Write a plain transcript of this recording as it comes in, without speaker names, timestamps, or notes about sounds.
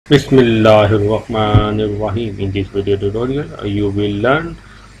Bismillahirrahmanirrahim. In this video tutorial, you will learn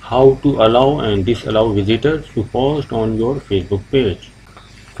how to allow and disallow visitors to post on your Facebook page.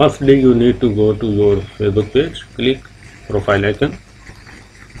 Firstly, you need to go to your Facebook page, click profile icon.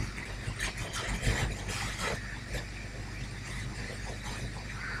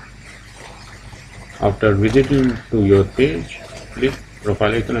 After visiting to your page, click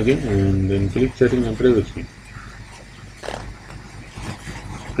profile icon again and then click setting and privacy.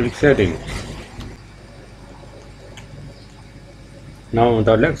 Click settings. Now on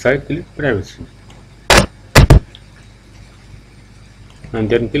the left side, click privacy and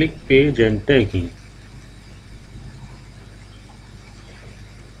then click page and tagging.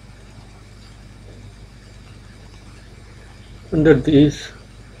 Under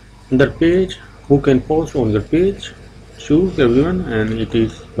page, who can post on the page, choose everyone and it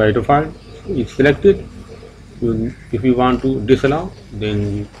is by default it's selected. If you want to disallow,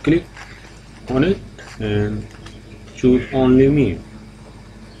 then you click on it and choose only me.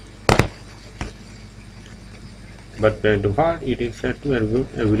 But by default it is set to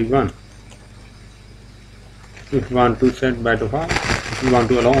everyone. If you want to set by default, if you want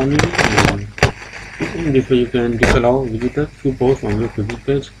to allow only me, then in this way you can disallow visitors to post on your Facebook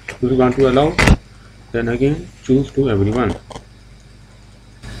page. If you want to allow, then again choose to everyone.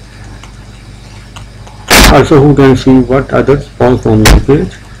 Also, who can see what others post on your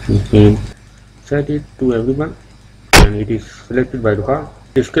page, you can set it to everyone and it is selected by default.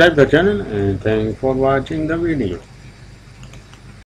 Subscribe the channel and thanks for watching the video.